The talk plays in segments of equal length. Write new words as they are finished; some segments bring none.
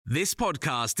This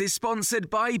podcast is sponsored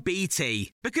by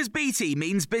BT, because BT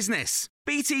means business.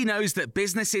 BT knows that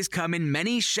businesses come in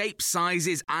many shapes,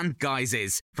 sizes and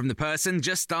guises, from the person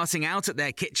just starting out at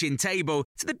their kitchen table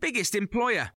to the biggest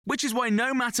employer, which is why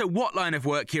no matter what line of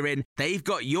work you're in, they've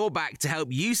got your back to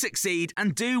help you succeed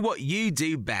and do what you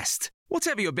do best.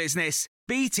 Whatever your business,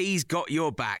 BT's got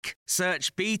your back.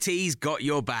 Search BT's got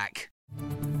your back.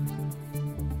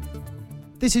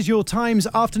 This is your Times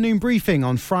afternoon briefing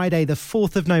on Friday the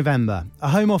 4th of November. A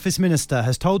Home Office minister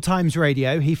has told Times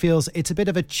Radio he feels it's a bit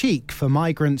of a cheek for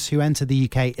migrants who enter the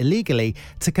UK illegally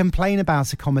to complain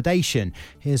about accommodation.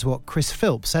 Here's what Chris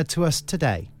Philp said to us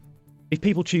today. If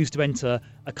people choose to enter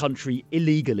a country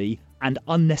illegally and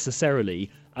unnecessarily,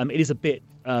 it is a bit,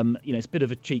 it's a bit of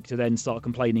a cheek to then start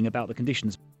complaining about the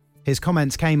conditions. His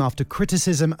comments came after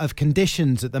criticism of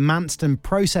conditions at the Manston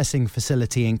processing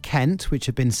facility in Kent, which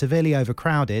had been severely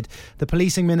overcrowded. The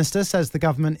policing minister says the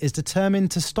government is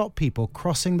determined to stop people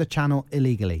crossing the channel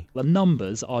illegally. The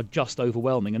numbers are just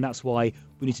overwhelming, and that's why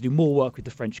we need to do more work with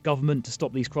the French government to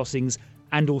stop these crossings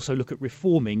and also look at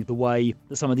reforming the way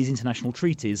that some of these international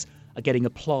treaties are getting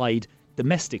applied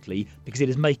domestically, because it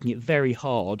is making it very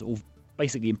hard, or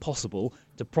basically impossible,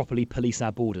 to properly police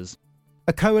our borders.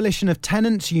 A coalition of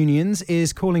tenants' unions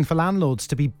is calling for landlords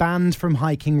to be banned from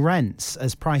hiking rents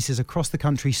as prices across the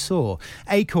country soar.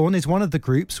 Acorn is one of the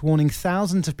groups warning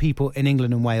thousands of people in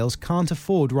England and Wales can't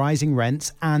afford rising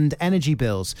rents and energy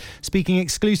bills. Speaking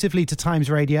exclusively to Times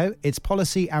Radio, its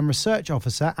policy and research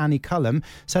officer, Annie Cullum,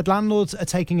 said landlords are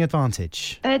taking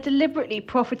advantage. They're deliberately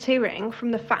profiteering from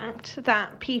the fact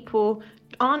that people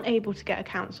aren't able to get a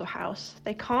council house.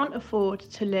 They can't afford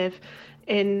to live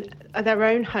in their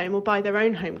own home or buy their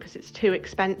own home because it's too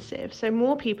expensive. So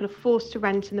more people are forced to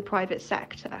rent in the private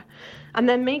sector. And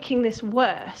they're making this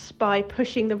worse by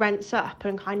pushing the rents up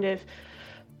and kind of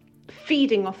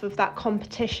feeding off of that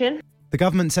competition. The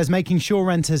government says making sure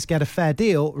renters get a fair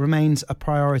deal remains a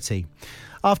priority.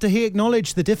 After he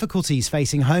acknowledged the difficulties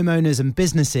facing homeowners and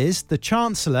businesses, the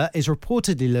Chancellor is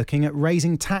reportedly looking at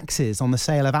raising taxes on the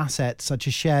sale of assets such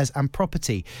as shares and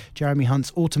property. Jeremy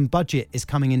Hunt's autumn budget is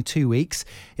coming in 2 weeks.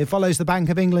 It follows the Bank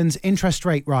of England's interest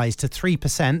rate rise to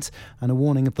 3% and a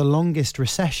warning of the longest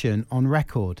recession on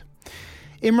record.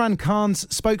 Imran Khan's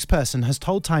spokesperson has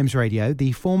told Times Radio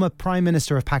the former Prime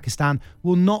Minister of Pakistan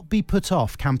will not be put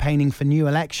off campaigning for new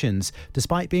elections,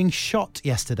 despite being shot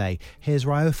yesterday. Here's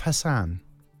Rauf Hassan.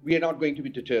 We are not going to be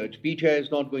deterred. PTI is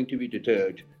not going to be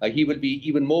deterred. He will be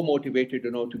even more motivated,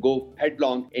 to go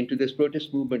headlong into this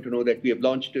protest movement, that we have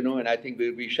launched, and I think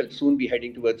we shall soon be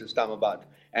heading towards Islamabad.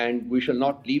 And we shall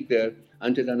not leave there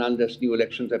until and unless new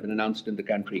elections have been announced in the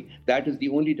country. That is the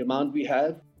only demand we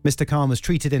have. Mr. Khan was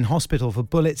treated in hospital for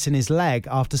bullets in his leg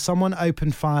after someone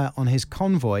opened fire on his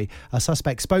convoy. A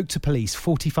suspect spoke to police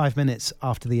 45 minutes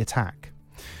after the attack.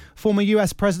 Former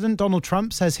US President Donald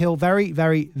Trump says he'll very,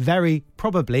 very, very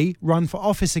probably run for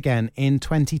office again in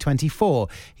 2024.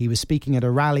 He was speaking at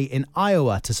a rally in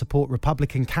Iowa to support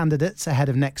Republican candidates ahead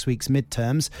of next week's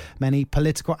midterms. Many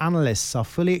political analysts are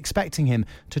fully expecting him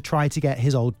to try to get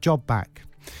his old job back.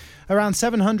 Around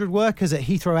 700 workers at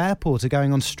Heathrow Airport are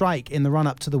going on strike in the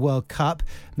run-up to the World Cup.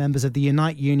 Members of the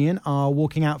Unite Union are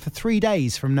walking out for 3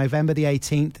 days from November the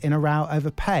 18th in a row over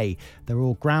pay. They're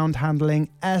all ground handling,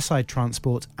 airside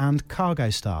transport and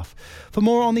cargo staff. For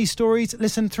more on these stories,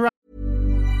 listen throughout.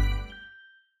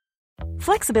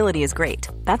 Flexibility is great.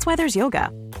 That's why there's yoga.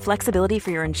 Flexibility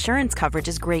for your insurance coverage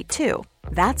is great too.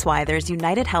 That's why there's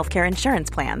United Healthcare Insurance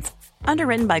Plans.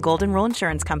 Underwritten by Golden Rule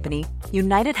Insurance Company,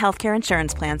 United Healthcare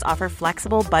Insurance Plans offer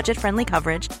flexible, budget-friendly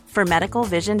coverage for medical,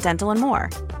 vision, dental, and more.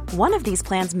 One of these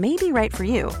plans may be right for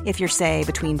you if you're, say,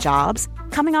 between jobs,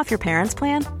 coming off your parents'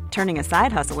 plan, turning a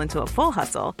side hustle into a full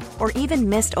hustle, or even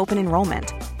missed open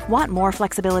enrollment. Want more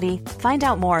flexibility? Find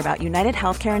out more about United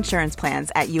Healthcare Insurance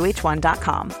Plans at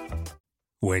uh1.com.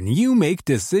 When you make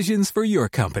decisions for your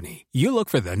company, you look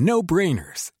for the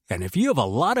no-brainers. And if you have a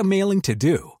lot of mailing to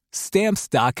do,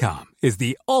 Stamps.com is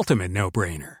the ultimate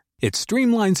no-brainer. It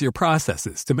streamlines your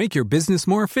processes to make your business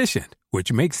more efficient,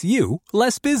 which makes you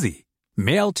less busy.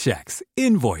 Mail checks,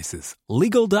 invoices,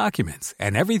 legal documents,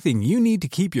 and everything you need to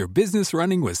keep your business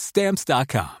running with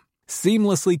Stamps.com.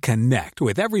 Seamlessly connect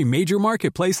with every major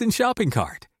marketplace and shopping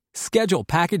cart. Schedule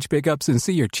package pickups and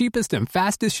see your cheapest and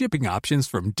fastest shipping options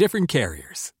from different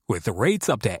carriers, with rates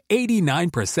up to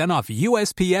 89% off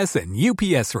USPS and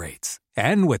UPS rates.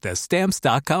 And with the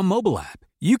Stamps.com mobile app,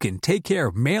 you can take care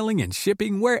of mailing and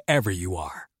shipping wherever you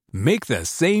are. Make the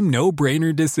same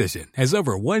no-brainer decision as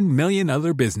over 1 million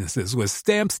other businesses with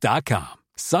Stamps.com.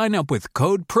 Sign up with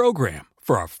code PROGRAM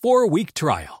for a 4-week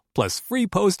trial, plus free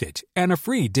postage and a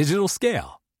free digital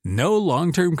scale. No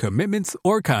long-term commitments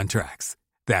or contracts.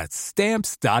 That's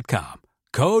Stamps.com.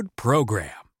 Code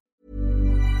PROGRAM.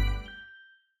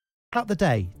 Out the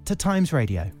day to Times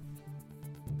Radio.